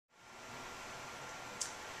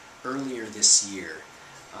earlier this year,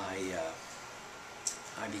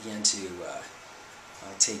 I began to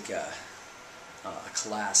take a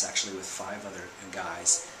class actually with 5 other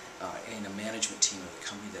guys in a management team of the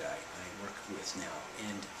company that I work with now,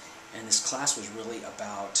 and this class was really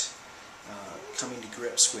about coming to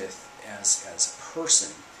grips with as a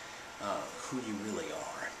person who you really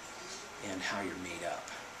are and how you're made up,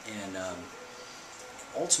 and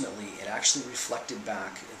ultimately it actually reflected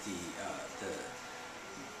back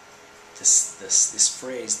this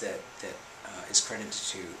phrase that is credited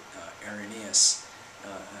to Irenaeus,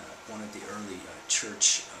 one of the early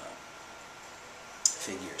church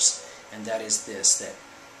figures, and that is this: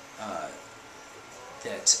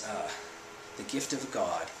 that the gift of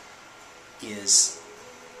God is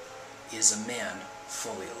a man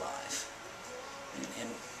fully alive,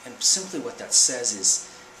 and simply what that says is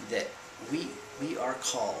that we are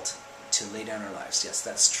called to lay down our lives. Yes,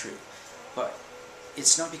 that's true, but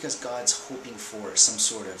it's not because God's hoping for some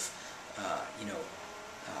sort of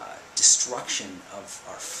destruction of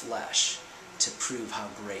our flesh to prove how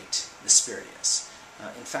great the Spirit is.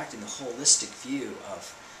 In fact, in the holistic view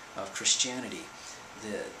of Christianity,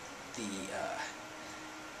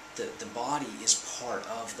 the body is part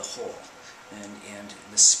of the whole, and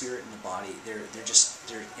the Spirit and the body, they're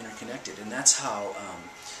interconnected, and that's how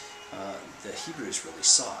the Hebrews really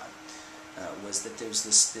saw it. Was that there was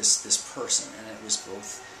this person, and it was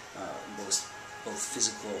both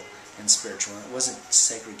physical and spiritual, and it wasn't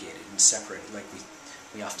segregated and separated like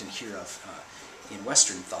we often hear of in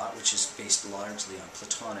Western thought, which is based largely on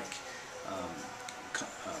Platonic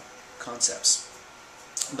concepts.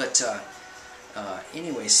 But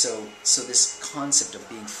anyway, so this concept of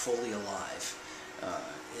being fully alive,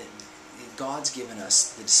 God's given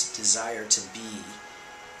us this desire to be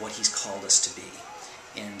what He's called us to be,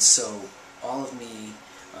 and so all of me,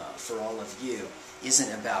 for all of you,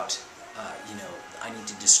 isn't about I need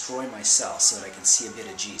to destroy myself so that I can see a bit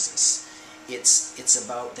of Jesus. It's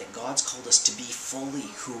about that God's called us to be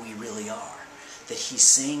fully who we really are. That He's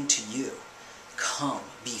saying to you, come,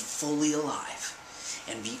 be fully alive,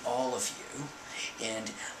 and be all of you,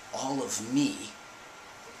 and all of me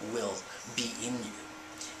will be in you.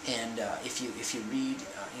 And if you read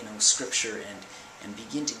Scripture and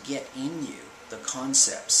begin to get in you the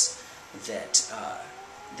concepts that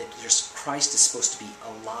Christ is supposed to be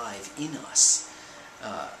alive in us,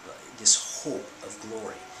 this hope of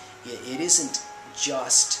glory. It isn't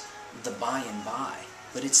just the by and by,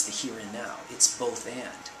 but it's the here and now. It's both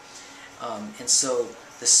and so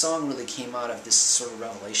the song really came out of this sort of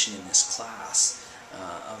revelation in this class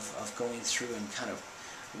of going through and kind of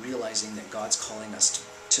realizing that God's calling us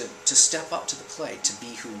to step up to the plate, to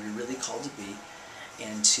be who we're really called to be,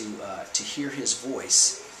 and to hear His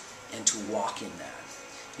voice and to walk in that.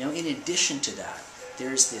 Now, in addition to that,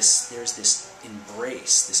 there's this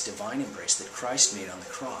embrace, this divine embrace that Christ made on the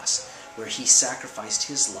cross, where He sacrificed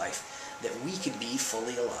His life that we could be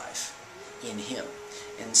fully alive in Him.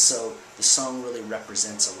 And so the song really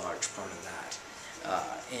represents a large part of that.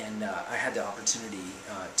 And I had the opportunity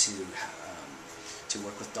to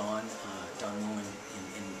work with Don Moen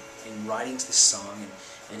in writing this song,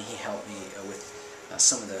 and he helped me with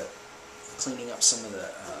some of the cleaning up some of the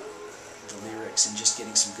lyrics and just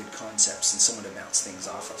getting some good concepts and someone to bounce things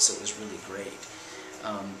off of, so it was really great.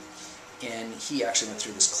 And he actually went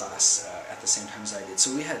through this class at the same time as I did.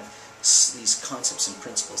 So we had these concepts and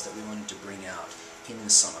principles that we wanted to bring out in the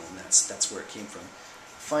song, and that's where it came from.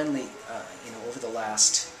 Finally, over the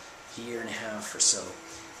last year and a half or so,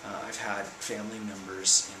 I've had family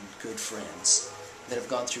members and good friends that have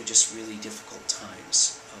gone through just really difficult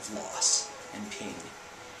times of loss and pain,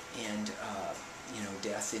 and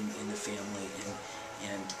death in the family,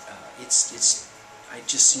 and it's I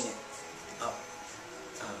just seen it up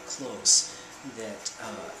close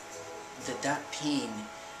that pain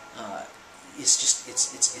is just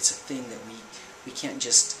it's a thing that we can't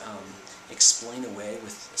just explain away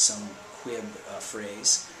with some quib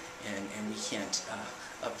phrase, and we can't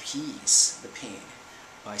appease the pain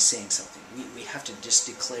by saying something. We have to just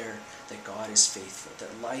declare that God is faithful,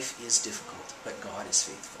 that life is difficult, but God is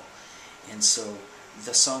faithful. And so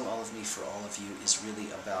the song All of Me for All of You is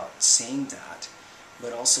really about saying that,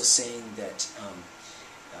 but also saying that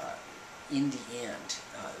in the end,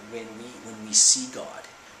 when we see God,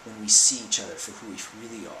 when we see each other for who we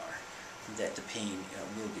really are, that the pain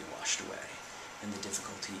will be washed away and the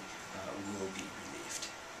difficulty will be relieved.